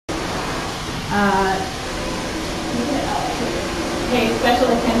Pay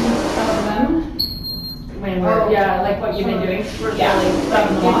special attention to some of them. When we're, yeah, like what you've been doing. We're really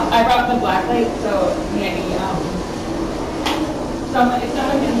stuffing them off. I brought the black light, so maybe, if someone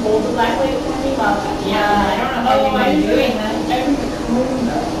can hold the black light for me, yeah, I don't know how you're doing that. I think the cone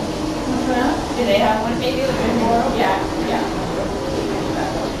does. What's that? Do they have one maybe with the more? Yeah, yeah.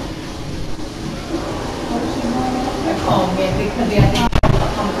 A comb, yeah, because the other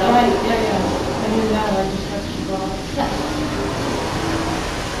comes out. Right, yeah. I knew that, I just have to go.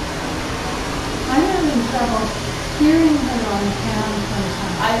 I'm having trouble hearing her on the cam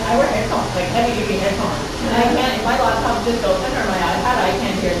sometimes. I wear headphones, like heavy duty headphones. And I can't, if my laptop's just open or my iPad, I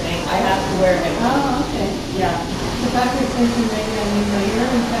can't hear a thing. I have to wear headphones. Oh, okay. Yeah. Because I was thinking maybe I need my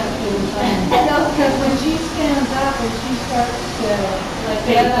earring tattoo or something. Because when she stands up and she starts to like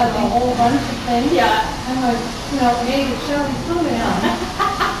get up a whole bunch of things, yeah. I'm like, hey, Shelly, slow down.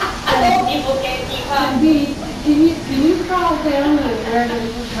 I know people can't keep up. And B, can you crawl down to where the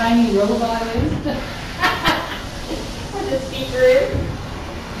tiny robot is? Where the speaker is?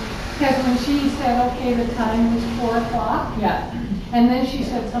 Because when she said, okay, the time was 4 o'clock. Yeah. And then she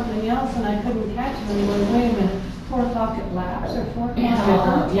said something else and I couldn't catch it. And I went, wait a minute, 4 o'clock at Laps or 4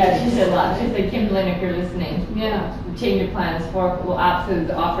 o'clock? Yeah, she said Laps. She said, Kim Lynn, if you're listening. Yeah. Change your plans. Laps has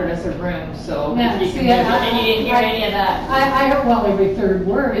offered us a room, so yeah, you can and you didn't hear any of that. I heard, well, every third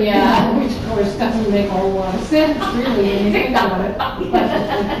word. Yeah. Which of course doesn't make a whole lot of sense, really, when you think about it. But, I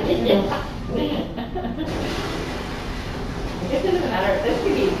guess it doesn't matter. This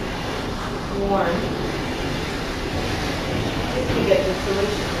could be warm. This could get the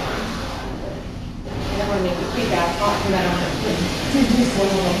solution warm. I don't want to make it too bad hot because I don't have kids.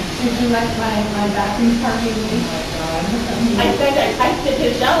 Did you like my bathroom party? Oh my God. I said I typed it to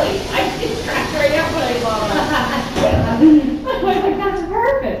Shelly. I just cracked right up when I saw that. I was like, that's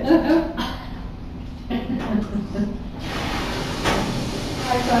perfect.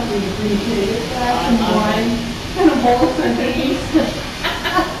 I thought we'd appreciate it. Some wine and a bowl of cookies.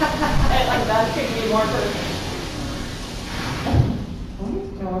 I like that. Couldn't be more perfect.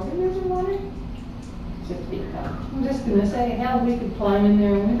 I'm just going to say, hell, we could climb in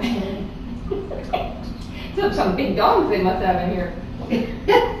there with you. So some big dogs they must have in here.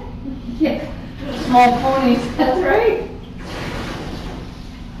 Yeah, small ponies. That's right.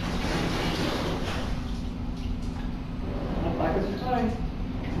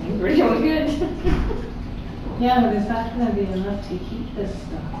 We're doing good. Yeah, but is that going to be enough to keep this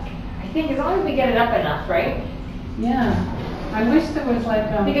stuff? I think as long as we get it up enough, right? Yeah. I wish there was like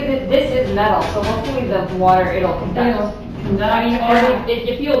because this is metal, so hopefully the water it'll conduct. I mean, already, if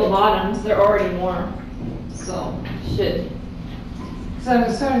you feel the bottoms, they're already warm, so should. So I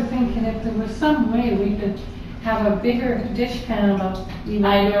was sort of thinking if there was some way we could have a bigger dish pan about. I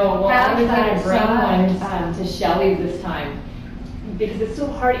know. Well, I was going to bring one to Shelly this time because it's so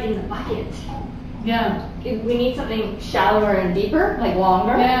hard in the bucket. Yeah. We need something shallower and deeper, like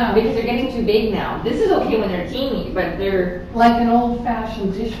longer. Yeah. Because they're getting too big now. This is okay when they're teeny, but they're... Like an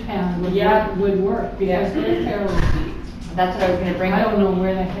old-fashioned dish pan would work because they're fairly deep. That's what I was going to bring. I don't know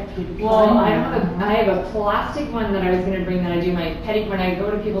where the heck you'd find Well, I have a plastic one that I was going to bring that I do my when I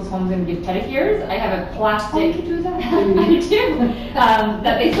go to people's homes and give pedicures, I have a plastic... Oh, you can do that? I do.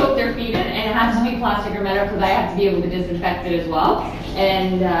 That they soak their feet in, and it has to be plastic or metal because I have to be able to disinfect it as well.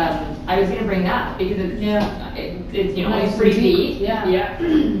 And I was going to bring that because it's you know, nice it's pretty deep. Yeah. Yeah.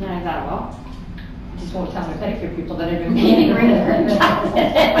 And I thought, well, I just won't tell my pedicure people that I've been painting rid of her.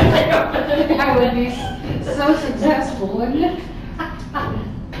 That would be so successful, wouldn't it? I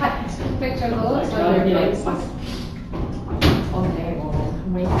just picture the looks on their faces. Okay, well,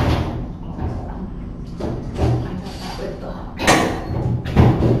 wait. I got that with the hook.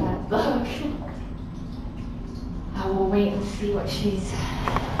 That's the hook. I will wait and see what she's...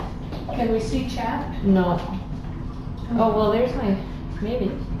 Can we see chat? No. Oh, well, there's my...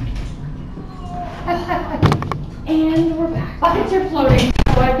 Maybe. And we're back. Buckets are floating,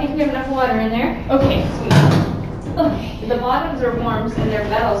 so I think we have enough water in there. Okay, sweet. Okay, the bottoms are warm and they're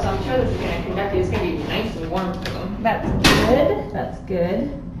metal, so I'm sure this is going to conduct it. It's going to be nice and warm for them. That's good. That's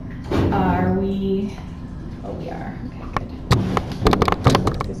good. Are we... Oh, we are. Okay, good.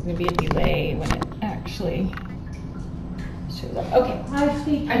 There's going to be a delay when it actually shows up. Okay. I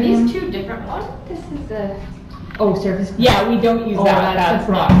see. Are these two different ones? This is the... Oh, surface. Yeah, we don't use that. That's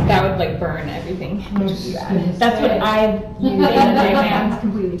not. That would like burn everything. That's what I've used, and my hands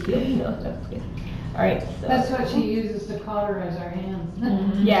completely sealed. So that's good. All right. So. That's what she uses to cauterize our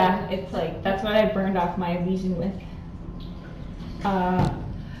hands. Yeah, it's like that's what I burned off my lesion with. Yeah.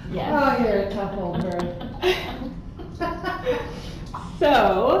 Oh, you're a tough old bird.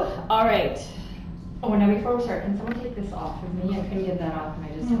 So, all right. Oh, now before we start, can someone take this off of me? I couldn't get that off and I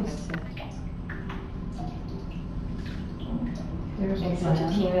just wanted to. There's It's such a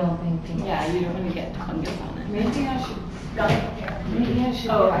teeny little thing. Yeah, you don't want to get fungus on it. Maybe I should, maybe I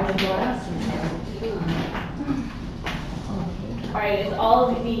should Oh, get I my would glasses. Alright, is all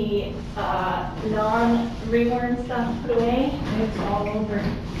of the non-ringworm stuff put away? It's all over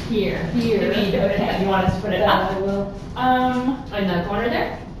Here. here. Okay, you want us to put it up? I will. In the corner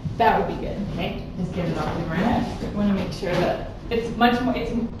there? That would be good. Okay, just get it off the ground. I want to make sure that it's much more,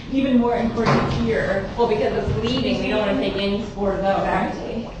 it's even more important here. Well, because it's bleeding, we don't want to take any spores out.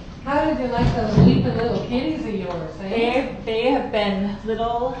 Exactly. How did you like those weeping little kitties of yours, eh? They have been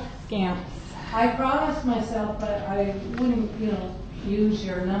little scamps. I promised myself that I wouldn't, use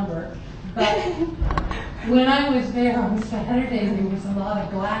your number. But when I was there on Saturday, there was a lot of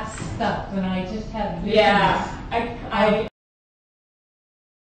glass stuff, and I just had visions. Yeah, I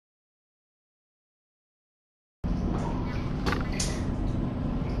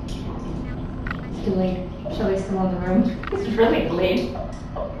It's too late. Shelley's still in the room. It's really late.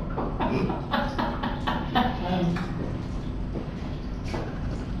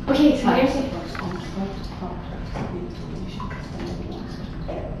 Okay, so here's the first one.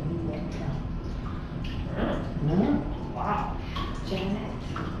 No. Wow. Janet,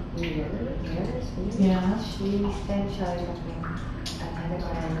 yours? Yeah. She sent Shelley something. I haven't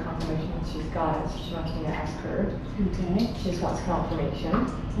got any confirmation. She's got it, so she wants me to ask her. Okay. She just wants confirmation.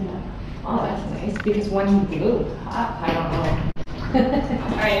 Yeah. Oh, that's nice, because when you blew up, I don't know.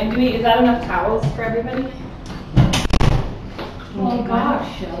 Alright, and is that enough towels for everybody? Oh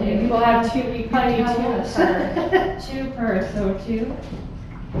gosh, Shelley. We'll have two, we probably need Two per, so two.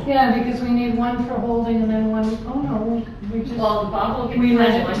 Yeah, because we need one for holding and then one, oh no, we just, Well, the bottle gets we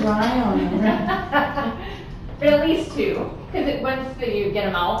let one. it dry on it. But at least two, because once you get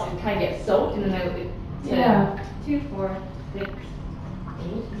them out, it kind of gets soaked, and then it, Yeah. 2, 4, 6, 8,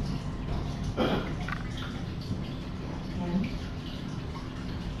 10,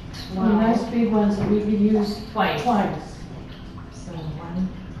 The nice big ones that we could use twice. twice. So 1,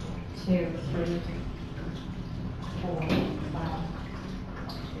 2, 3, 4, 5, 6,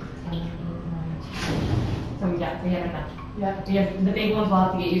 7, 8, 9, 10. So yeah, we have enough. Yeah. We have the big ones. We'll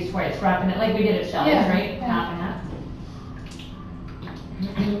have to get used for it. It's wrapping it like we did at Shelley's, Yeah, right? yeah. Half and half.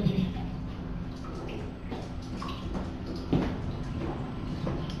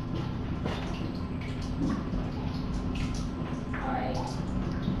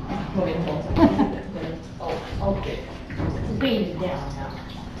 We'll get the whole thing. Oh, okay. Way down now.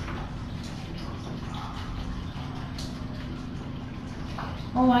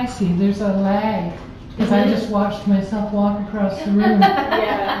 Oh, I see, there's a lag, because I just watched myself walk across the room.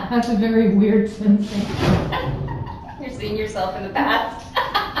 Yeah. That's a very weird sensation. You're seeing yourself in the past.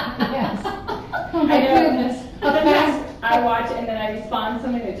 Yes. Oh I my know. goodness. Sometimes I watch and then I respond to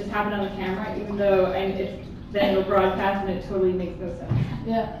something that just happened on the camera, even though then it'll broadcast and it totally makes no sense.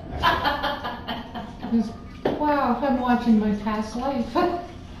 Yeah. Just, wow, I'm watching my past life.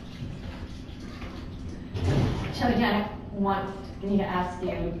 Shelley, Janet wants me to ask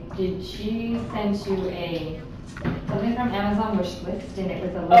you, did she send you something from Amazon wish list, and it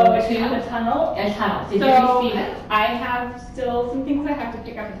was a little Oh, a tunnel? A tunnel. Did you So receive it? I have still some things I have to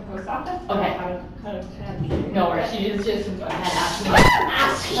pick up at the post office. Okay. No worries. She just had asked me to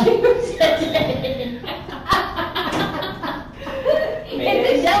ask you today. It's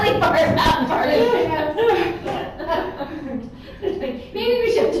the Shelley part, that part. Maybe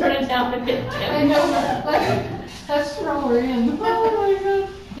we should turn it down a bit. I know, let's throw her in. Oh my god.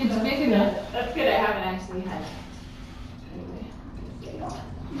 It's big enough. That's good, I haven't actually had. Anyway.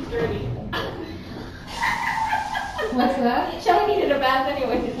 Dirty. What's that? Shelley needed a bath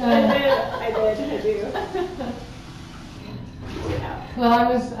anyway. I do. Well, I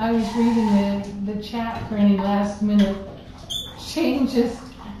was reading the chat for any last minute changes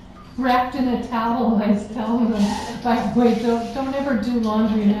wrapped in a towel. I was telling them, by the way, don't ever do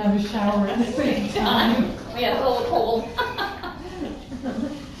laundry and have a shower at the same time. Yeah, it's a little cold.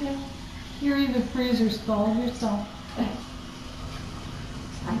 You're either freeze or scald yourself.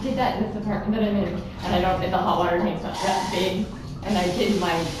 I did that in this apartment that I'm in, and I don't, the hot water tank's not that big, and I did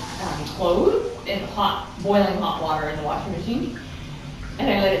my clothes in boiling hot water in the washing machine, and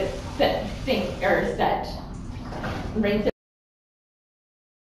I let it set, rinse it.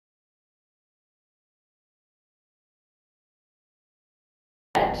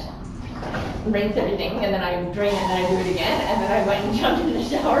 Rinse everything, and then I drain it, and then I do it again, and then I went and jumped in the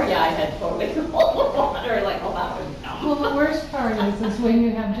shower. Yeah, I had totally cold water, like, oh, that was dumb. Well, the worst part is when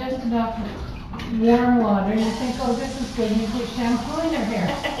you have just enough warm water, you think, oh, this is good, you put shampoo in her hair.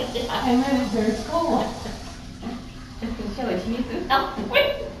 And then there's cold. Shelly, she needs some help.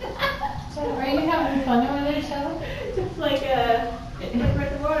 Are you having fun over there, Shelly? Just like a with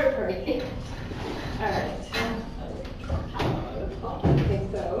the water party. Alright. Okay,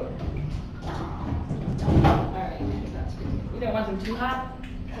 so. Alright, you don't want them too hot?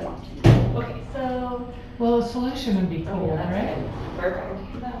 Okay, so. Well, the solution would be cold, right? Perfect.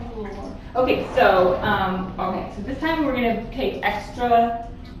 Okay, so this time we're gonna take extra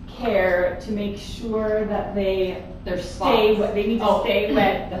care to make sure that they're stay wet. They need to stay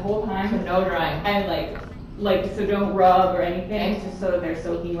wet the whole time. So no drying. And like so don't rub or anything, just so that they're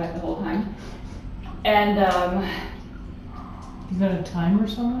soaking wet the whole time. And You got a timer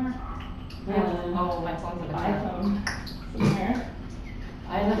somewhere? Oh, my phone's in the car. iPhone somewhere.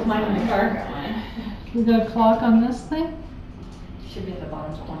 I left mine in the car. You got a clock on this thing? Should be in the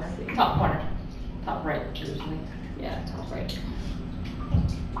bottom corner. Top corner. Top right, usually. Yeah, top right.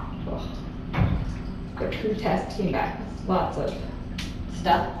 The true test came back with lots of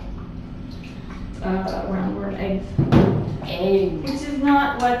Stuff. roundworm eggs. Eggs. Which is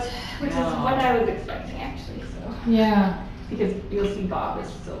not what is No. what I was expecting actually, so Yeah. because you'll see Bob is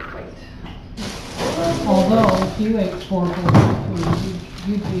still quite Although, if you ate 4 bowls of food,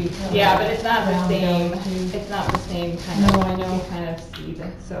 you'd be. yeah, but it's not the round same. out too. It's not the same kind No, of I know. kind of seed.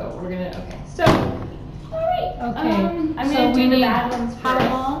 So we're gonna so all right. Okay, I'm so gonna we do the need bad ones how first.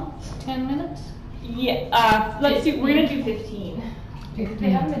 long? 10 minutes? Yeah. Let's do. We're gonna do 15. They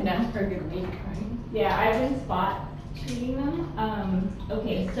haven't been done for a good week, right? Yeah, I've been spot treating them.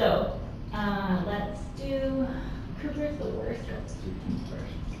 Okay, so let's do Cooper's the worst. Let's do him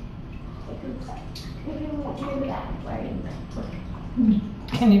first. Maybe we'll do the back.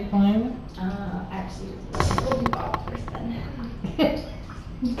 Can you find it? Actually, we'll do Bob first then.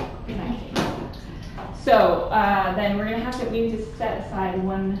 So then we're gonna have to. We need to set aside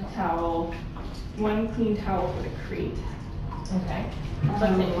one clean towel for the crate. Okay.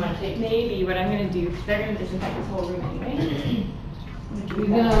 Something you want to take? Maybe what I'm gonna do, because they're gonna disinfect this whole room anyway. You're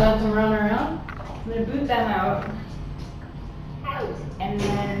gonna let them run around? I'm gonna boot them out. And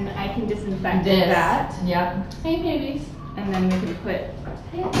then I can disinfect This. that. Yep. Hey, babies. And then we can put.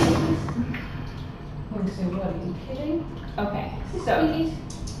 Let's see, what, are you kidding? Okay, so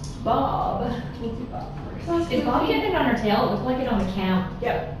Bob. We'll do Bob first. Is Bob getting it on her tail? It looked like it on the cam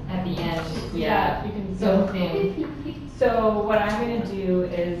Yep. at the end. Yeah, you can So thin. So what I'm gonna do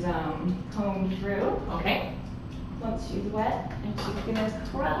is comb through. Okay. Once she's wet, and she's gonna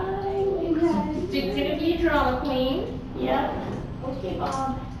cry. She's gonna be a drama queen. Yep. Okay,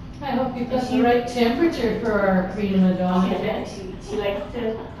 Bob. I hope you've got the right temperature for our prima donna. Yeah, she likes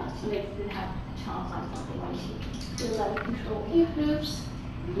to have chomp on something when she feels out of control. Hey, Oops.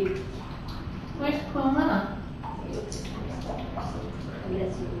 You Where's Puma?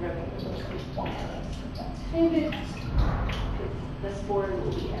 unless you rubbing the little Hey, babies. the spore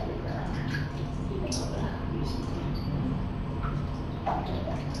will be everywhere.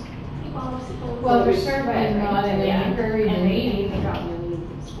 Even though Well, they're certainly not in any hurry to and leave. they got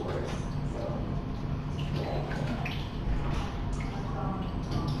millions of spores. So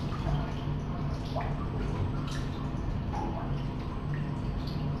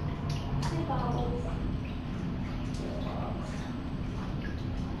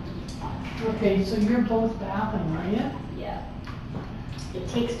Okay, so you're both bathing, are you? yeah. It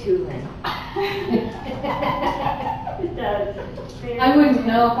takes two then. It does. I wouldn't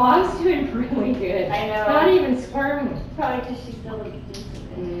know. Bob's doing really good. I know. Not even squirming. Probably because she's still like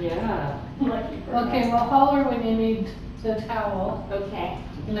decent. Yeah. Lucky for Okay, her. well, holler when you need the towel, Okay.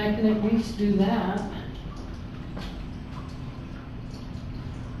 and I can at least do that.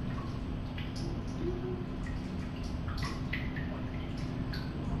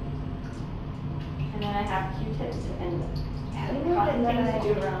 And then I have Q-tips and things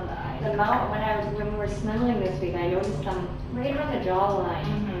to do around the eye. The mouth, when we were snuggling this week, I noticed some right around the jawline.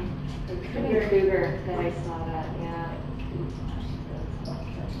 Mm-hmm. It could be Cougar that I saw that, yeah.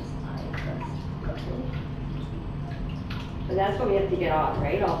 But that's what we have to get off,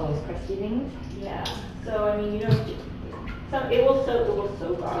 right? All those crusty things? Yeah. So I mean, you know, it will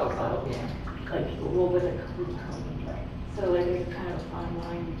soak off. So yeah. like well with a comb. Right. So like there's kind of a fine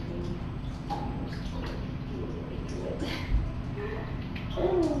line between.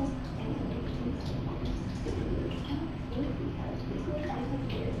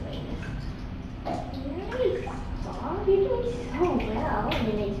 Bob, you're doing so well.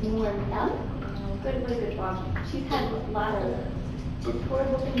 You need to warm up. Good, really good, Bob. She's had a lot of just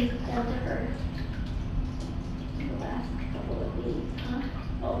horrible things done to her the last couple of weeks. Huh?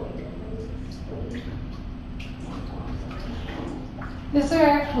 Oh my goodness. Is there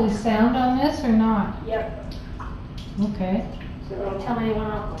actually sound on this or not? Yep. Okay. So don't tell anyone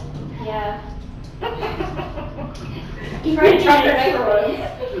else. Yeah. You try to drop your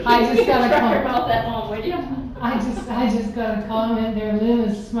microphone. I just got a Drop your call. mouth at home, would you? I just got a comment there. Lynn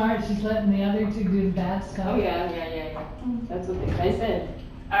is smart. She's letting the other two do the bad stuff. Oh, yeah. That's what the guy said.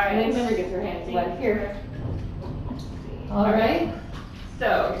 All right. Lynn never gets her hands wet here. All right.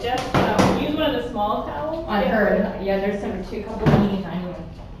 So just use one of the small towels. I heard. Yeah, there's couple teeny tiny ones.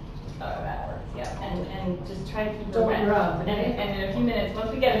 Oh, that works. Yeah. And just try to keep her Don't wet. rub, And okay? in a few minutes,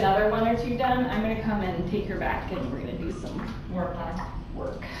 once we get another one or two done, I'm gonna come in and take her back, and we're gonna do some more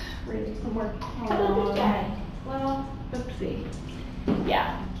work. We're gonna do some work. Oh, okay. Well, let's see.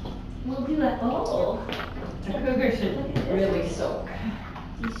 Yeah. We'll do that. Oh. A cougar should really soak.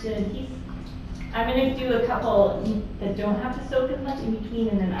 He should. I'm gonna do a couple that don't have to soak as much in between,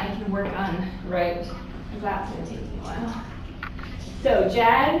 and then I can work on. Right. That's gonna take me a while. So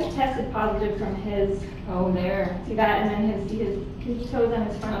Jag tested positive from his. Oh, there. See that, and then his toes on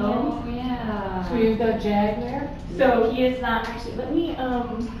his front hand. Oh, yeah. So you've got Jag there? So he is not actually. Let me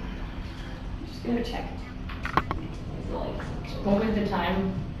just gonna check. What was the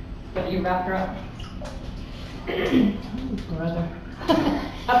time that you wrapped her up? Brother.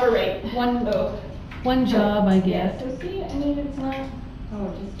 Upper right. One job, I Yeah. guess. So see, I mean it's not.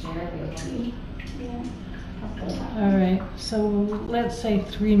 Oh, just barely. Yeah. All right. So let's say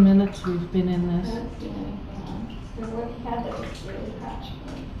 3 minutes we've been in I this. don't see anything on. So what he had that was really patchy.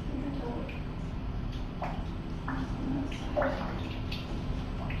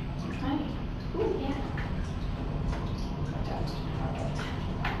 Ooh, yeah.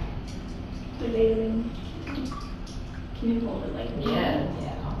 Can you hold it like this? Yeah.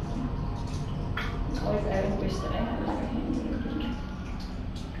 Yeah, awesome. I always wish that I had another hand.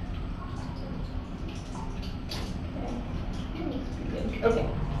 Okay.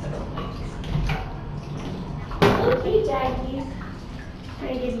 Okay, Jackie. Try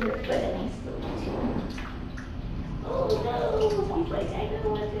to give your foot a nice little. Oh no! He's like, I don't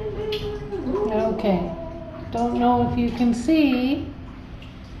want to do. Okay. Don't know if you can see.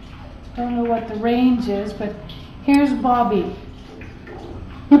 Don't know what the range is, but here's Bobby.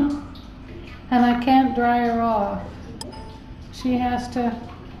 And I can't dry her off. She has to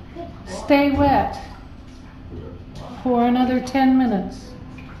stay wet for another 10 minutes.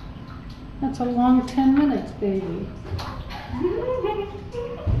 That's a long 10 minutes, baby.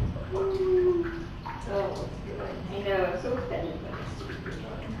 Oh, good. I know, I'm so excited about this.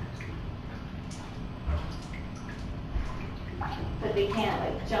 But they can't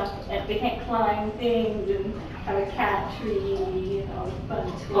like jump, and they can't climb things and have a cat tree and all the fun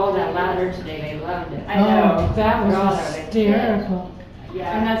tools. Oh, that ladder today, they loved it. I know. Oh, that was God, are they hysterical.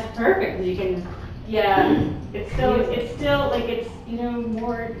 Yeah. And that's perfect, 'cause you can, Yeah, it's still like it's, you know,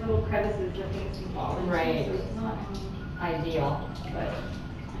 more little crevices that things can fall into. Right. So it's not, ideal. but,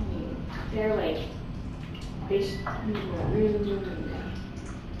 I mean, they're like, they should be really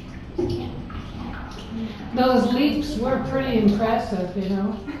Those leaps were pretty impressive, you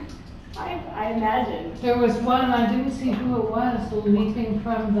know. I imagine. There was one, I didn't see who it was, leaping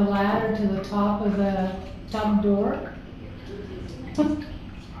from the ladder to the top of the tub door.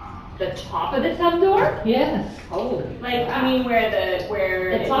 The top of the tub door? Yes, Holy. Like, you mean where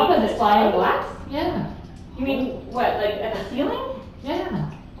The top of the sliding glass? yeah, You mean what, like at the ceiling? yeah.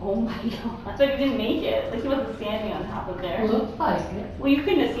 Oh my god. So he didn't make it, like he wasn't standing on top of there. Looked like it. Well, you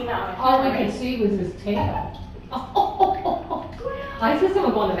couldn't have seen that on the All camera, we could right? see was his tail. I saw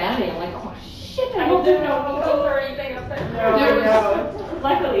someone go on the vanity, I'm like, oh shit, I I hope didn't there's no know. needles or anything up there. No.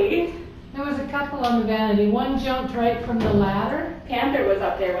 Luckily, There was a couple on the vanity. One jumped right from the ladder. Panther was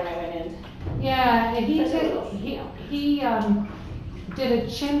up there when I went in. Yeah, he did a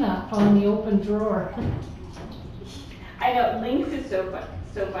chin up on the open drawer. I know, Lynx is so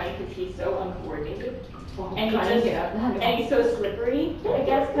funny because he's so uncoordinated. And he's so slippery, I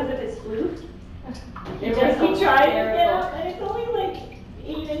guess, because of his flute. He tries to get up, and it's only like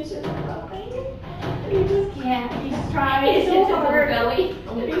 8 inches or something. And he just can't. He's trying so hard. belly.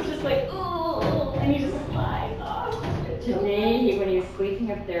 And he's just like, oh, and he just slides off. Today, when he was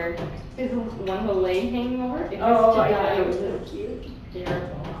sleeping up there, his one little leg hanging over. It Oh, was I to know, die. it was so cute.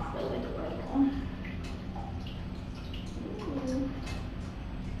 Hysterical. So adorable.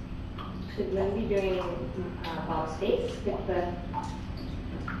 Should Lynn be doing Bob's face with the...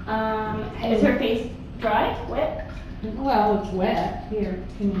 Is her face dry, wet? Well, it's wet. Here,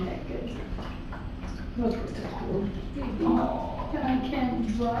 can you Good. look at the poor baby? Oh. I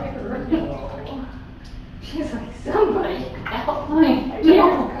can't dry her. No. She's like, somebody help. Like,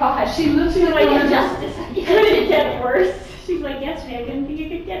 Oh gosh. she looks She's like like, one of injustice. Could it get worse? She's like, yesterday I didn't think it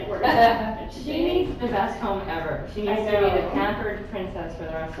could get worse. She needs the best home ever. She needs to be the pampered princess for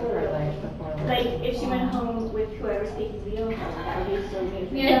the rest of her life before Like, if she went home with whoever's taking the over, that would be so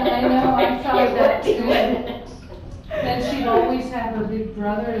amazing. Yeah, I know, I thought It that would be, too. wouldn't it? Then she'd always have her big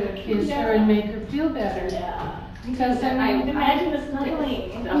brother to kiss her and make her feel better. Yeah. Because I would imagine the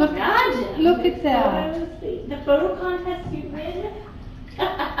snuggling. Look- Imagine. look at that. The photo contest you win.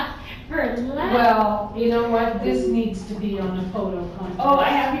 For life. Well, you know what, this needs to be on a photo contest. Oh, I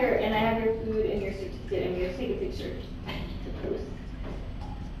have your food and your certificate. I'm gonna take a picture to post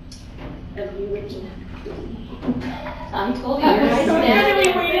of you looking food. I'm told you, you're my So snack.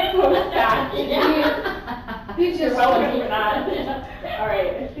 we're gonna wait to post that. You You're just, welcome for that. All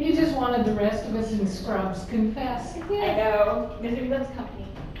right. you just wanted the rest of us in scrubs confess. I know. Misery loves company.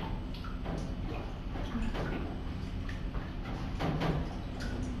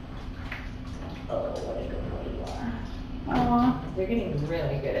 Oh, what a good boy you are. Aw. They're getting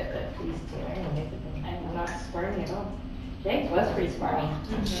really good at the feast too. I'm not squirmy at all. Jake was pretty squirmy.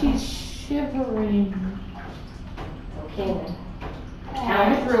 She's shivering. Okay then.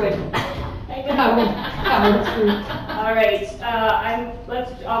 Power through it. Power through. All right.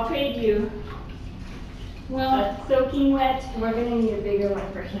 I'll trade you Well, a soaking wet. We're gonna need a bigger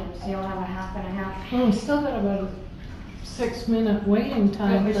one for him, so you'll have a half and a half. we still got about a 6-minute waiting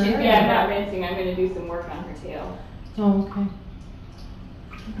time But for her. yeah, I'm not rinsing. I'm gonna do some work on her tail. Oh, okay.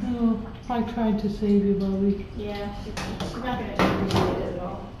 Oh, I tried to save you, Bobby. Yeah, she's not gonna appreciate it at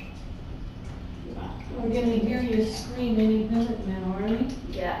all. We're gonna hear you scream any minute now, aren't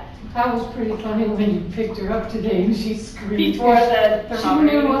we? Yeah. That was pretty funny when you picked her up today and she screamed. Before the She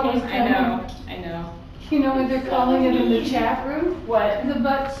thermometer knew what was came. I know. You know what they're calling it in the chat room? What? The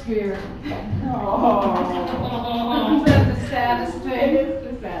butt spear. Oh. Is that the saddest It thing? is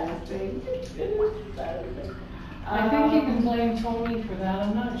the saddest thing. It is the saddest thing. I think you can blame Tony for that,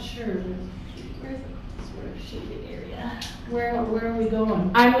 I'm not sure. Where's the sort of shaded area? Where are we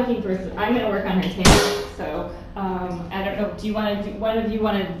going? I'm gonna work on her tail, so, I don't know, one of you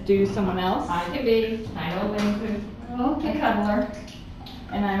wanna do someone else? I could be. I know when to Okay. cuddler.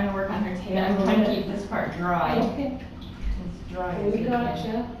 And I'm gonna work on her tail. I'm trying to keep this part dry. Okay. It's dry. as We it got can.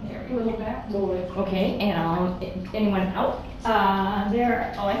 you. There A we little go. back boy. Okay, and anyone out? I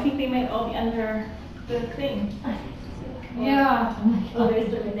think they might all be under the thing. Yeah. Oh,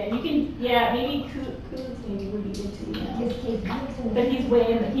 there's them in there. You can, yeah, maybe Coos maybe would be good too, yeah. But he's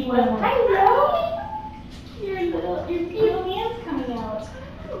way in, he was, hello! Your little man's coming out.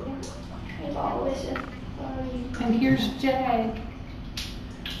 It's all delicious. Sorry. And here's Jag.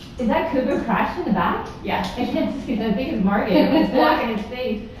 Is that cougar crashed in the back? Yeah. I can't see that. I think it's Margaret. It's blocking his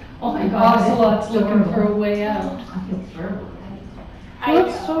face. Oh my god. Ocelot's looking for a way out. I feel terrible.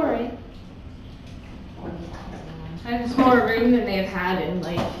 Oops, sorry. It's more room than they've had in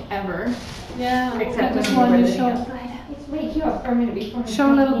like ever. Yeah, Except I just when wanted we're to show, Let's wake you up for a minute before. show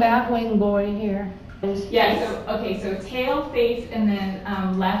little batwing boy here. Yeah, so tail, face, and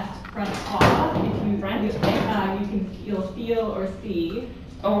then left front paw. If you you'll feel or see.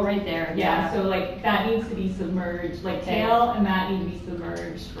 Oh, right there. Yeah, so like that needs to be submerged, like Okay. tail and that need to be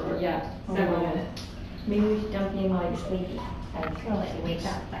submerged for Yeah. several minutes. Maybe we should dump you in while you're sleepy. I'm gonna let you wake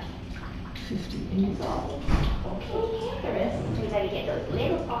up. 50 years old. Okay, Chris. We gotta get those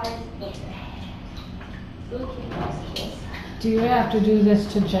little paws in. Okay, nostrils. Do you have to do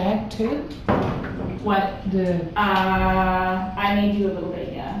this to Jag too? What? The, I may do a little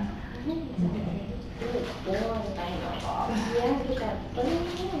bit, yeah. Yeah, get that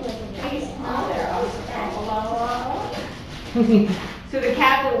face So the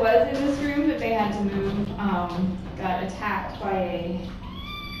cat that was in this room that they had to move, got attacked by a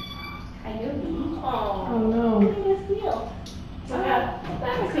coyote. oh no. A squeal. So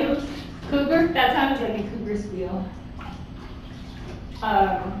Cougar? that sounded like a cougar squeal.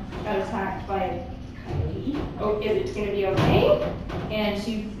 Got attacked by a coyote. Oh, is it gonna be okay? And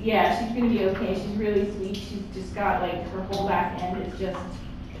she's gonna be okay. She's really sweet. She's just got like her whole back end is just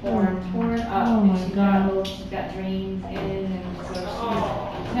torn up. Oh and my God. She's got drains in, and so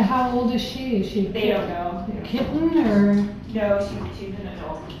Now, how old is she? Is she they don't know. a kitten or? No, she's an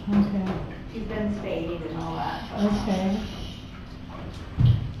adult. Okay, She's been spayed and all that. but- okay.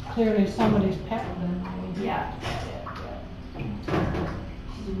 Clearly somebody's pet then. Yeah.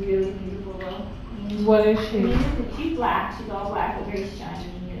 She's really beautiful though. What is she? She's black. She's all black, but very shiny.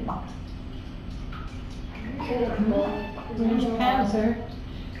 There's Panther.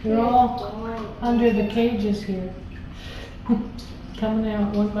 They're all under the cages here. Coming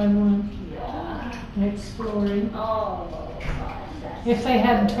out one by one. Yeah. exploring. Oh, God, that's If they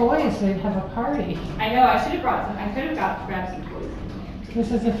had toys, they'd have a party. I know, I should have brought some, I could have grabbed some toys.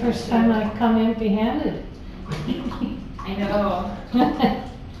 This is the first time I've come empty-handed. I know.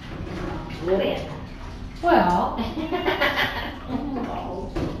 brilliant. Well,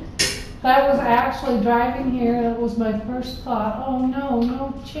 that was actually driving here, that was my first thought. Oh no,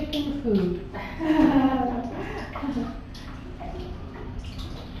 no chicken food.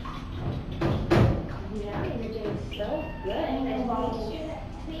 Yeah, you're doing so good.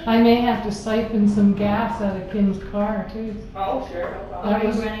 I may have to siphon some gas out of Kim's car too. Oh, sure, no problem. That Are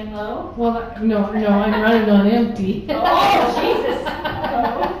was- you running low? Well, no, I'm running on empty. Oh, Jesus.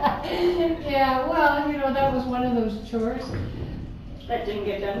 Yeah, well, that was one of those chores. That didn't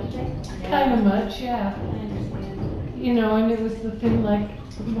get done today? Kind of much, yeah. I understand. And it was the thing like,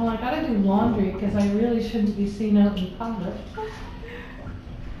 well, I gotta do laundry because I really shouldn't be seen out in public.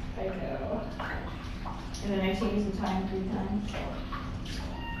 I know. And then I changed the time 3 times.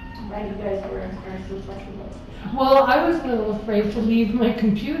 I'm glad you guys are so flexible. Well, I was a little afraid to leave my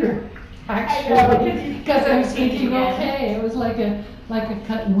computer, I know, actually, because I was thinking, again. okay, it was like a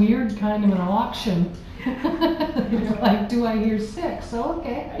weird kind of an auction. Like, do I hear 6?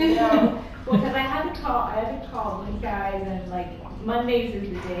 Okay. I know. Well, because I had to call these guys, and like Mondays is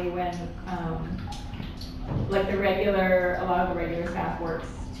the day when like a lot of the regular staff works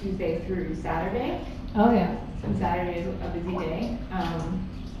Tuesday through Saturday. Oh, yeah. And Saturday is a busy day.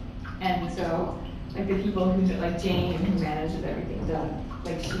 And so like the people who like Jane, who manages everything,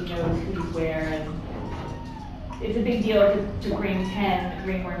 like she knows who's where, and it's a big deal to bring 10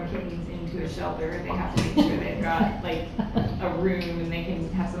 ringworm kittens into a shelter. They have to make sure they've got like a room and they can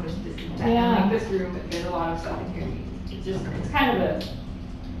have someone to disinfect. Yeah. And like this room, there's a lot of stuff in here. It's kind of a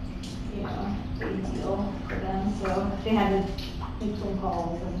big deal for them. So they had to make phone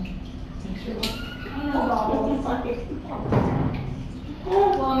calls and make sure.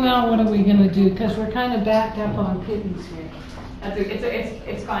 Well, now what are we gonna do? Because we're kind of backed up on kittens here.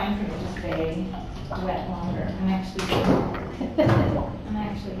 It's fine for me to stay wet longer. I'm actually gonna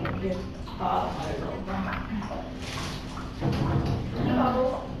give Bob a little back.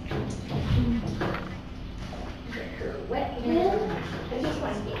 Wet. I just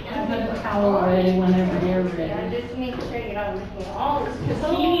want to get I'm gonna towel ready whenever you're Yeah, ready. just make sure you're not looking at all this.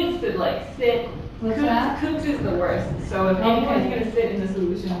 Because he needs to like sit. What's that? Coops is the worst. So if anyone's gonna sit in the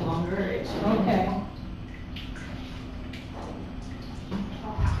solution longer, it should be. Okay.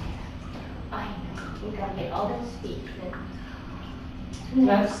 I know, we gotta get all those feet.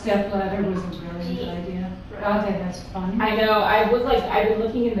 That step ladder was a brilliant idea. God, that's fun. I know. I've been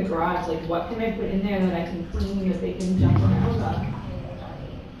looking in the garage, like what can I put in there that I can clean that they can jump around on.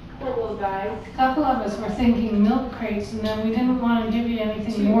 Poor little guys. A couple of us were thinking milk crates, and then we didn't want to give you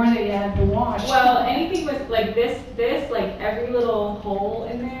anything more that you had to wash. Well, anything with like this, like every little hole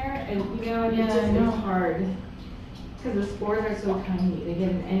in there, and Yeah, I it's know. hard. Because the spores are so tiny, they get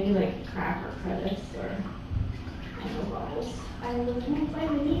in any like crack or crevice or bubbles. I was looking for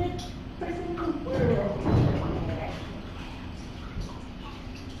the neatest person in the world.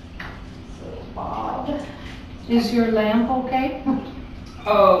 So Bob. Is your lamp okay?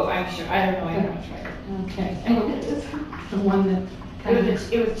 Oh, I'm sure. I don't know. I haven't tried it. Okay. I hope it is. The one that kind of, It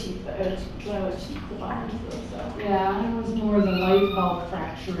was cheap. It was one of those cheap coupons. So. yeah, it was more the light bulb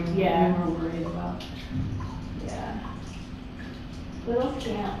fracturing that Yeah. we were worried about. Yeah. Little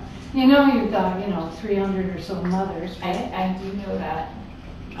scamp. You've got, 300 or so mothers, I right? do know that.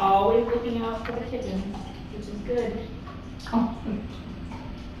 Always looking out for the kittens, which is good. Oh.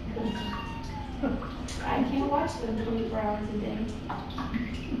 I can't watch them 24 hours a day.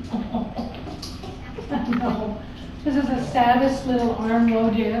 No. This is the saddest little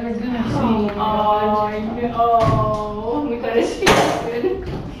armload you're ever gonna see. Oh, we gotta see it.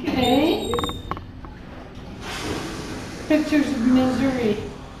 Okay. Pictures of misery.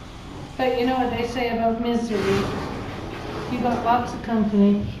 But you know what they say about misery? You got lots of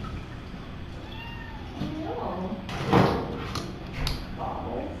company.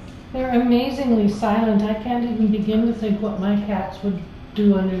 They're amazingly silent. I can't even begin to think what my cats would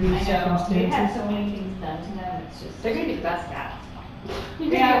do under these I know. They've had circumstances. so many things done to them. It's just they're gonna be the best cats.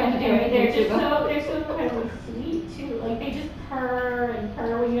 Yeah, and they're so kind of sweet too. Like they just purr and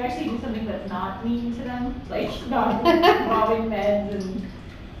purr when you actually do something that's not mean to them, like not bobbing meds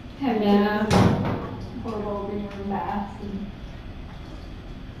and horrible room baths. And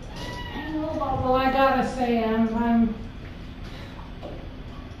I know about Well, I gotta say, I'm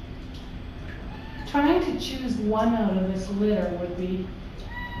trying to choose one out of this litter would be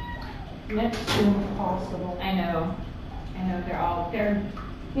next to impossible. I know. They're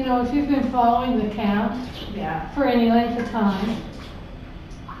You know, if you've been following the camp Yeah. for any length of time,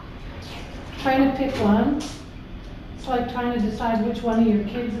 trying to pick one, it's like trying to decide which one of your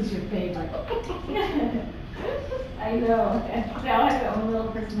kids is your favorite. I know. They all have their own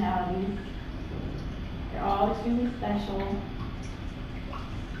little personalities. They're all extremely special.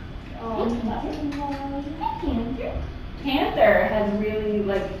 Oh, Panther has really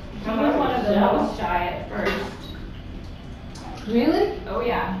like, he was one of the most shy at first. Really? Oh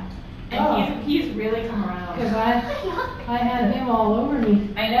yeah. And Oh. he's really come around. Because I had him all over me.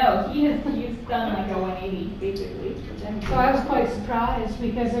 I know, he's done like a 180 basically. So I was quite surprised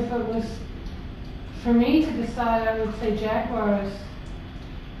because if it was for me to decide, I would say Jaguar is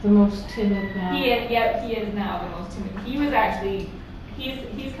the most timid now. He is now the most timid. He was actually,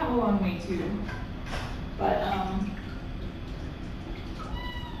 he's come a long way too. But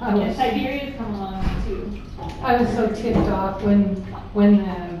Siberia's come a long way too. I was so tipped off when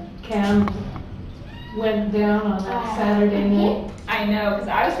the cam went down on that Saturday night. I know, because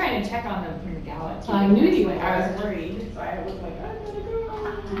I was trying to check on them from the gala too. I knew you were. I was worried, so I was like, I'm gonna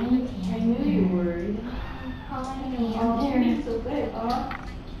go. I knew you were worried. You're so good.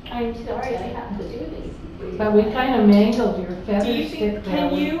 I'm sorry I have to do this. But we kind of mangled your feather stick there.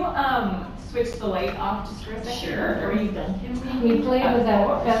 Can you switch the light off just for a second? Sure. Or are you done? We played with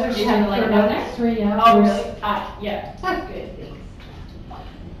that feather You stick have the for light down about there? 3 hours. Oh, really? Yeah. That's good. Thanks.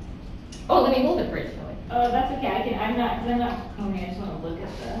 Oh, let me hold it for you. Oh, that's okay. I'm not filming. I just want to look at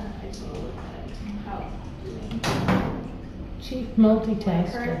how it's doing. Chief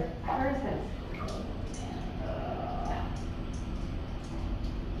multitasker. Hers has.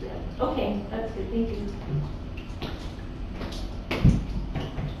 Okay, that's good. Thank you.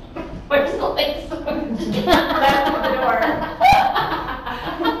 Where's the light? That's the door.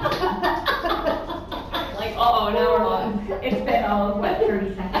 Like, oh, now we're on. It's been all of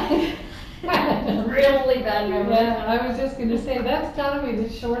 30 seconds. Really bad memory. Yeah, I was just gonna say, that's gotta be the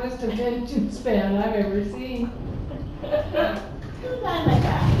shortest attention span I've ever seen. Who's on my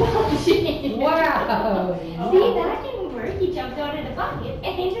back? Wow! See, that didn't work. He jumped out of the pocket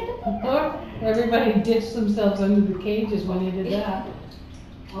and entered the pocket. Look, everybody ditched themselves under the cages when he did that.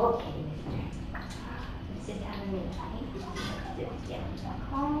 Okay, mister. Let's just have a minute, right? Sit down.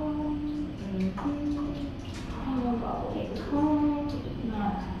 Calm. Calm. Okay, calm.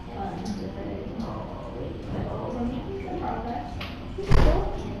 Not fun. We're making some progress.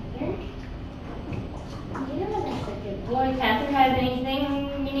 You know that's a good boy. Panther has anything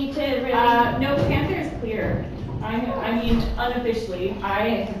you need to really... No, Panther is clear. I mean, unofficially,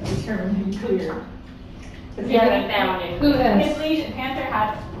 I have determined him clear. Because we haven't found it. Who has? His lesion, Panther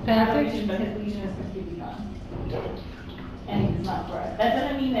had Panther? a lesion, but his lesion is completely gone. And he's not for us. That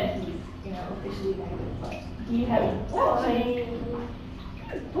doesn't mean that he's, officially negative, but he has. Boy.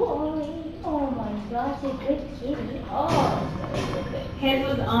 Good boy. Oh my gosh, a good kitty. Oh. His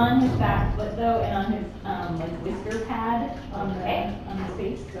was on his back foot though, and on his whisker pad on the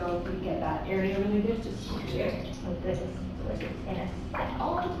face. So if we get that area really good, just here. Oh goodness. And a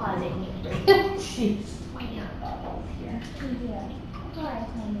all deposit here. Jeez. Here. Yeah. Alright,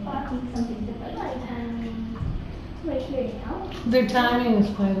 honey. Something to put like right here now. Their timing is,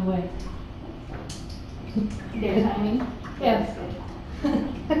 by the way. Their timing. Yes.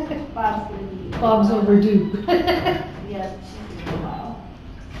 Bob's gonna be. Bob's overdue. Yeah, she's gonna be a while.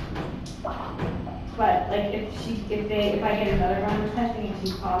 But like if I get another round of testing and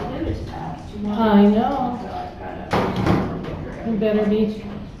she's positive, it's past 2 months. I know. So I've gotta get her. You better be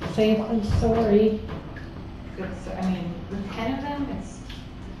safe than sorry. It's, I mean, with 10 of them, it's,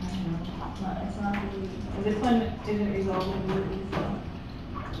 I don't know, it's not really, this one didn't resolve immediately, so.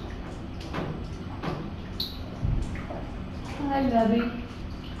 Hi, Debbie.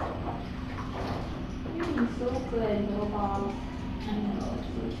 You're doing so good, little Bob. I know, it's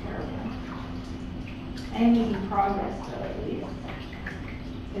really terrible. I'm making progress though, at least.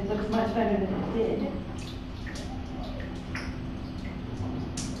 It looks much better than it did.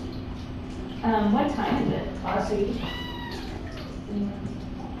 What time is it, Aussie?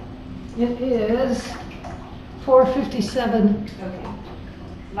 It is 4:57. Okay.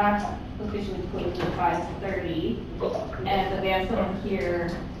 Last officially closed at 5:30, and but they have someone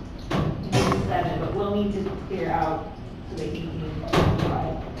here at 7, but we'll need to clear out so they can be in by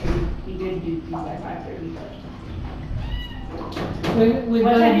 5. Be good to do these by 5:30, but. We've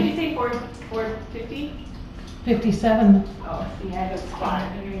What got time did you say, 4:50? 57. Oh, see, I have a spot, I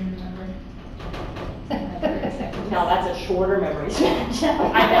don't even remember. Now that's a shorter memory span.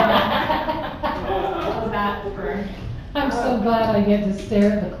 I know. That for. I'm so glad I get to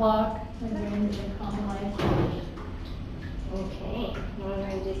stare at the clock. My brain's been compromised. Okay, I'm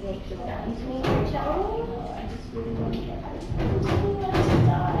going to just make sure that I'm between your toes. I just really want to get that.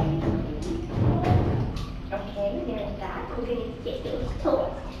 Okay, there's that. We're going to get those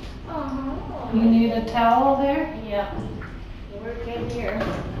toes. You need a towel there? Yep. We're good here.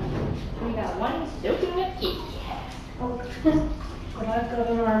 We got one soaking wet kitty. Oh. But I've got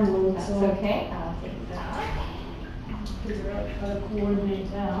an arm load, That's so okay. I'll take that. figure out how to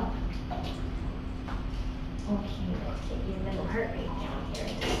coordinate that. Okay, let's get your little heart rate down here.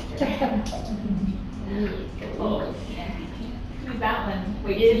 Oh, who's that one?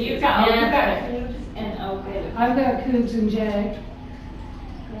 Wait, so you got Coots and good. I've got Coots and Jag,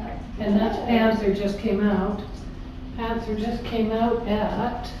 and that's Panther just came out. Panther just came out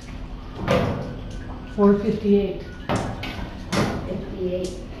at 4:58.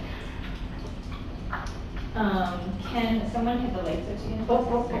 58. Can someone hit the light switch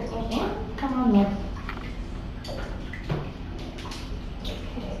again? Come on, love.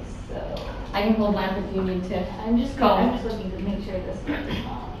 Okay, so I can hold mine if you need to. I'm just looking to make sure this is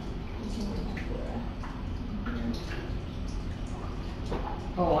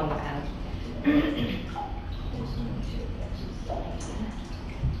Oh, on the pad.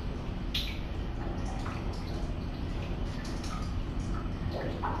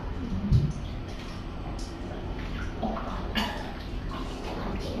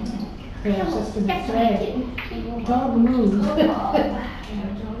 Yeah, I was just gonna say, don't move. Don't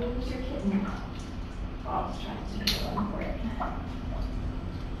lose your kitten. Bob's trying to go for it.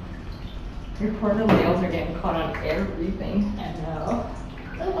 Your poor little nails are getting caught on everything. I know.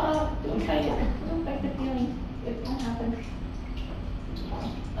 Oh, Bob, don't fight it. Don't fight the feeling. It won't happen.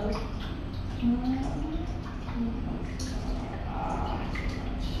 Oh.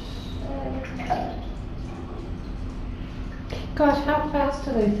 Gosh, how fast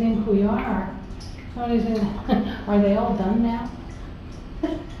do they think we are? What is it? Are they all done now?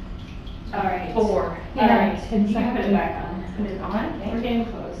 All right. 4. All right. You can put exactly. it back on. Put it on. We're getting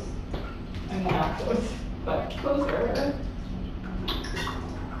close. I mean, not close, but closer.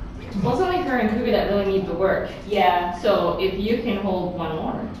 Well, it's only her and Cougar that really need the work. Yeah. So if you can hold one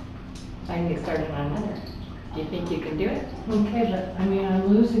more, I can get started on another. Do you think you can do it? Okay, but I mean, I'm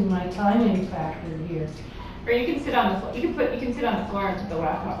losing my timing factor here. Or you can sit on the floor. You can sit on the floor and put the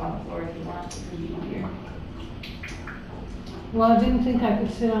laptop on the floor if you want. It would be easier. Well, I didn't think I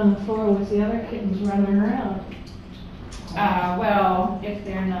could sit on the floor with the other kittens running around. Well, if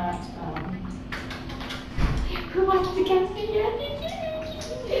they're not, Who wants to catch me yet?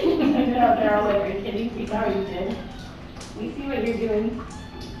 no, they're all over your kitty. We saw you did. We see what you're doing.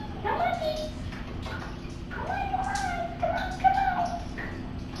 Come on, please. Come on.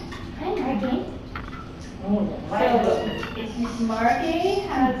 Hi, Margie. So, it's Miss Margay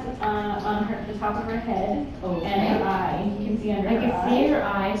has on the top of her head Okay. and her eye. You can see under I her can eye. see her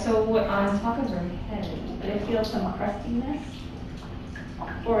eye, so what, on top of her head. But I feel some crustiness.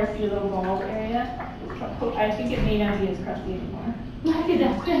 Or I see a little bald area. I think it may not be as crusty anymore. Look at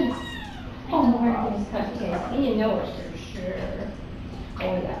that face. Oh my goodness. Okay, and you know it for sure.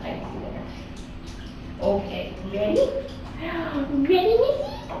 Oh yeah, I can see there. Okay, Ready? Ready,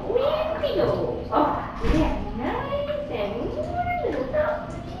 Missy? Where we go? Oh, yeah, nice and little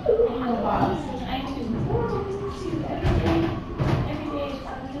top. I know, Bob. I do every day. Every day it's a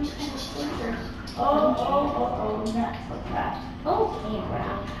new kind of torture. Oh, not so fast. Okay,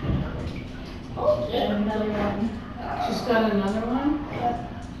 Brown. Okay, another one. She's got another one? Yep.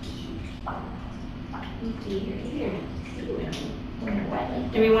 Here.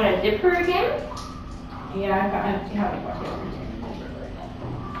 do we want to dip her again? Yeah, I have it walk over here.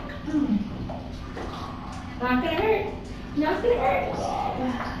 Not gonna hurt. Not gonna hurt.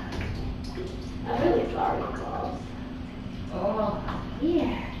 I'm really sorry, Claus. Oh.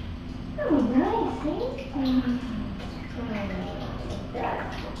 Here. Oh, nice,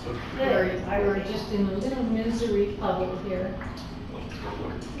 I were just in a little misery puddle here.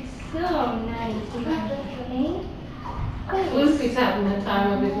 So nice. Okay. Lucy's having the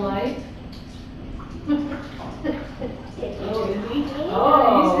time of his life.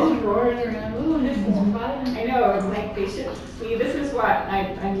 Oh. He's roaring around. Ooh, this is fun. I know, it's like they should, see, this is what,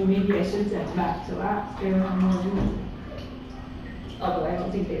 I mean, maybe I should send back to last, they were more room. Although I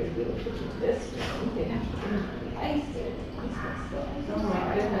don't think they would be able to do this room, they'd have to do it nice. Oh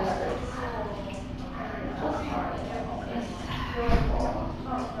my goodness.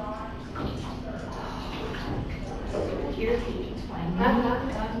 Here's the twine.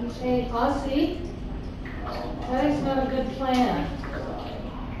 Hey, Aussie, that is not a good plan.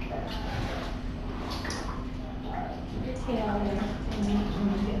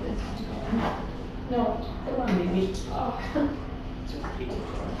 No, come on, baby. It's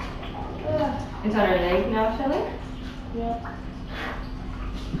on her leg now, Shelly? Yeah.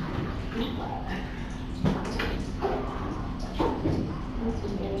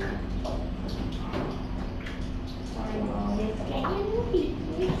 Let's get your feet.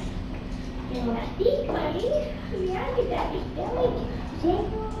 You want to eat, buddy? Yeah, you got it, belly.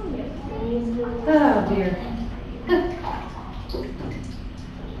 Oh dear.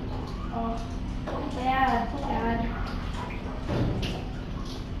 Oh, bad, bad.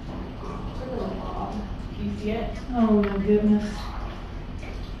 Do you see it? Oh my goodness.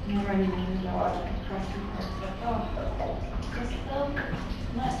 Never even know what the question is, but just so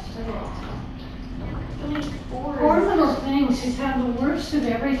much of it. Poor little thing, she's had the worst of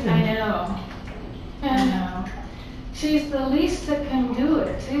everything. I know. I And know. she's the least that can do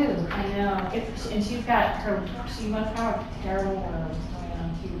it too. I know. And she's got her. She must have terrible worms going on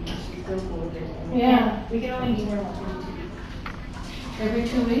too. She's so cool with it. Yeah. We can only do her once every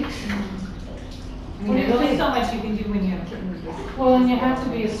 2 weeks. Every 2 weeks. I mean, there's only so much you can do when you have kittens. Well, and you have to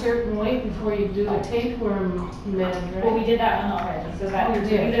be a certain weight before you do a tapeworm mend, right? Well, we did that one already, so that Oh, we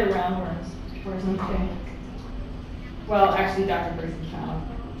did. either roundworms or something. Okay. Well, actually, Dr. Brayson found.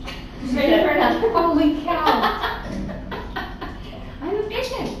 Ready for another? Holy cow. I'm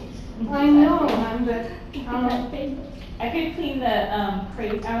efficient. I know, I'm the, I could clean the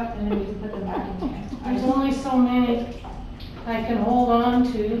crate out and then we could put them back in there. there's only so many I can hold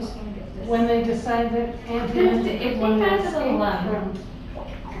on to when they decide that Auntie If they one pass is a little from.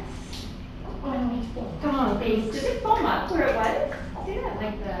 Come on, Did please. it foam up where it was? See that,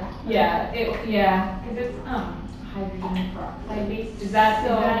 like the. Yeah, because it's hydrogen peroxide based. Is that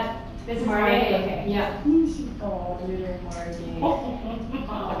this is Marty? Marty? Okay. Yeah. Oh, little Marty.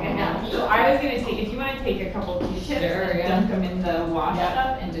 Okay, now, so I was gonna take, if you wanna take a couple Q-tips Sure, and yeah. dunk them in the wash Yeah.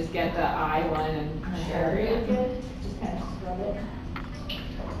 stuff and just get the eye one and kind of Sure, really yeah. good, just kind of scrub it.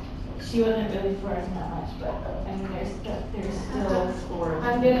 She wasn't really fluorescent that much, but I mean, there's still spores.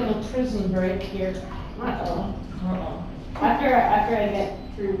 I'm getting a prison break here. Uh-oh. After I get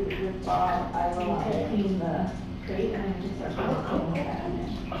through with Bob, I will clean the crate and then just start putting that in there.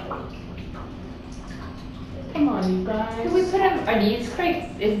 Come on, you guys. Can we put them, are these crates,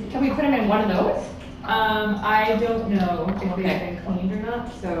 can we put them in one of those? I don't know if they've Okay. been cleaned or not,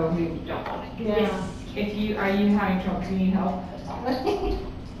 so we don't. Yeah. If you, are you having trouble, do you need help?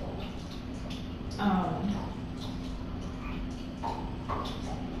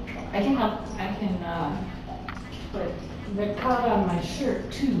 I can help. I can, put, They're caught on my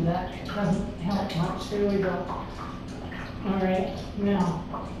shirt too, that doesn't help much, here we go. All right, now,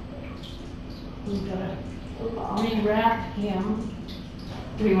 we gotta rewrap him.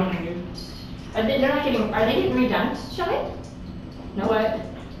 Do we want to do? Are they getting redone, Shelley? No. What?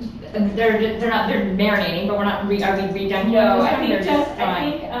 They're not, they're marinating, but are we redone? No, I They're think just I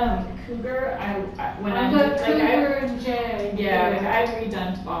fine. think, Cougar, when I've I'm, got like, Cougar and Jag. yeah, like I've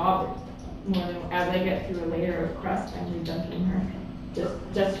redone Bob more than, as I get through a layer of crust, I'm redunking her.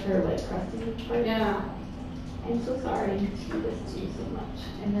 Just her like crusty part. Yeah. I'm so sorry to do this to you so much.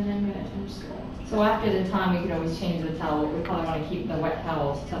 And then I'm just gonna. So after the time, we can always change the towel. We probably want to keep the wet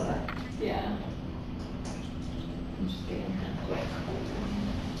towels till the. Yeah. I'm just getting that wet.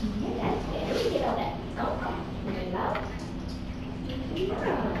 Yeah, that's better. We get all that salt. Get it out.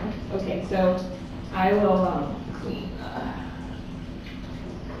 Okay, so I will clean the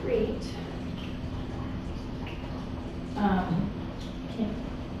crate.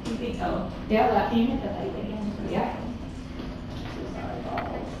 You think, oh, Yeah, can you hit the light again? yeah. So sorry,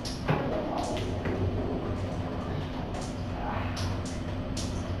 balls.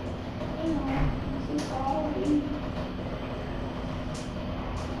 I'm so sorry.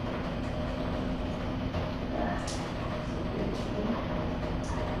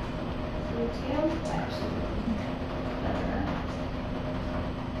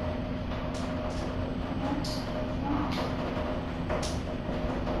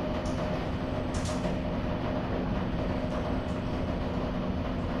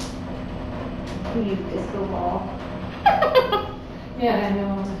 You disco ball. Yeah, I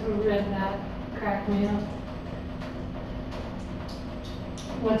know, who read that, cracked me up.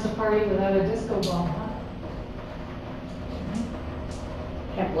 What's a party without a disco ball, huh?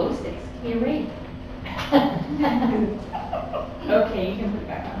 Have glow sticks. Can you read? Okay, you can put it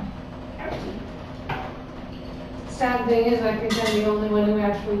back on. Sad thing is, I think I'm the only one who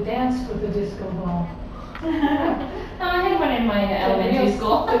actually danced with the disco ball. I had one in my elementary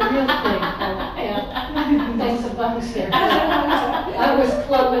school. The real thing, yeah. Thanks a bunch there. I was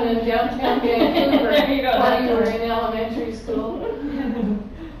clubbing in downtown Vancouver There you go. while you were in elementary school.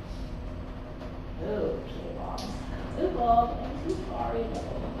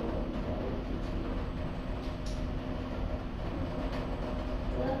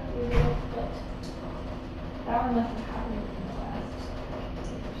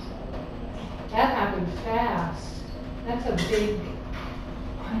 happened fast. That's a big,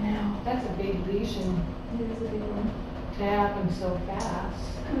 I know. that's a big lesion It is a big one. to happen so fast.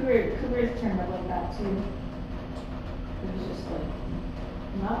 Cougars turned up like that too. It was just like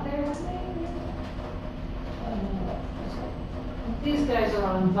not there one day. These guys are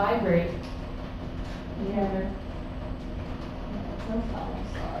on vibrate. Yeah. I'm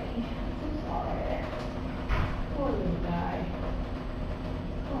sorry. I'm sorry. Poor little guy.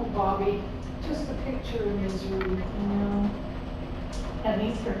 Oh, Bobby, just a picture of misery. You know. At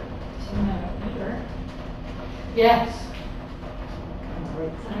least for fever. Yes. Kind of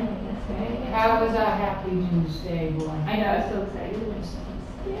great sign, I guess, right? How was that Happy News Day, boy? I know, I was so excited when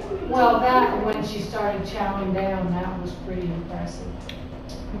she Well, that, when she started chowing down, that was pretty impressive.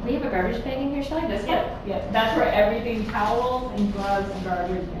 We have a garbage bag in here, shall I? This one? Yeah, that's where everything, towels and gloves and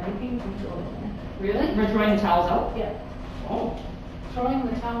garbage and everything can go in there. Really? We're throwing the towels out? Yeah. Oh. Throwing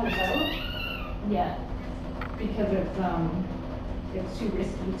the towels out? Yeah. Because it's too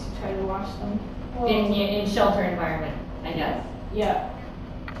risky to try to wash them. In shelter environment, I guess. Yeah.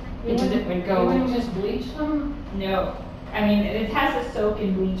 You Because it would wouldn't, go. you wouldn't just bleach them? No. I mean, it has to soak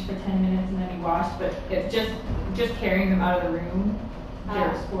in bleach for 10 minutes and then be washed, but it's just carrying them out of the room,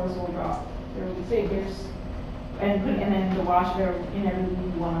 their spores will drop. Their figures. And then the washer,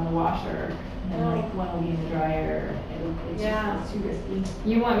 inevitably one on the washer, and then like one will be in the dryer. It's too risky.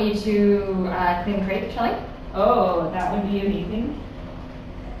 You want me to clean the crate, shall I? Oh, that would be amazing.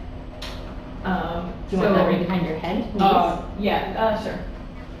 Do you want that right behind your head? Yeah, sure.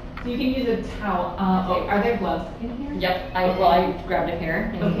 So you can use a towel. Are there gloves in here? Yep. I grabbed a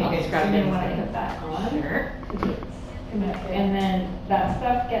pair. And you guys grabbed so it. you want to put that on. Sure. And then that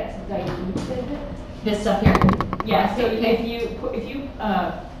stuff gets diluted. This stuff here? Yeah. So Okay. if you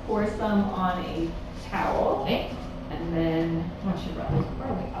pour some on a towel, Okay. and then once you rub it,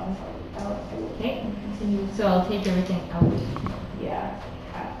 Okay. and continue. So I'll take everything out. Yeah.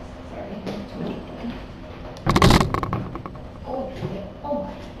 Sorry. Oh,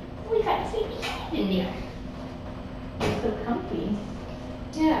 we got a sleepy cat in there. It's so comfy.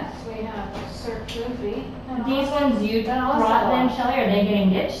 Yes, we have Sir Goofy. These ones you brought them, Shelley, are they getting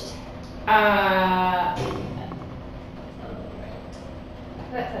ditched?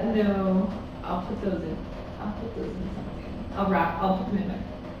 No, I'll put those in. I'll put those in something. I'll put them in there.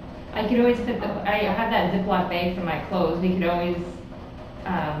 I could always put I have that Ziploc bag for my clothes. We could always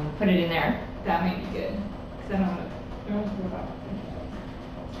put it in there. That might be good. Cause I don't want to worry about it.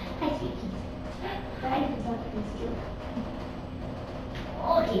 Hi, sweetie. Hi,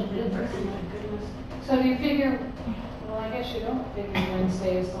 okay, Blooper. So do you figure, well, I guess you don't figure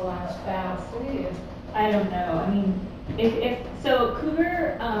Wednesday is the last bath, do you? I don't know. I mean, so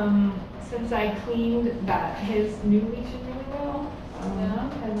Cougar, since I cleaned his new leashes really well,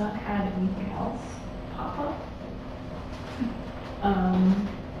 has not had anything else pop up.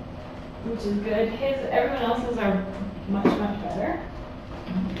 Which is good. Everyone else's are much better.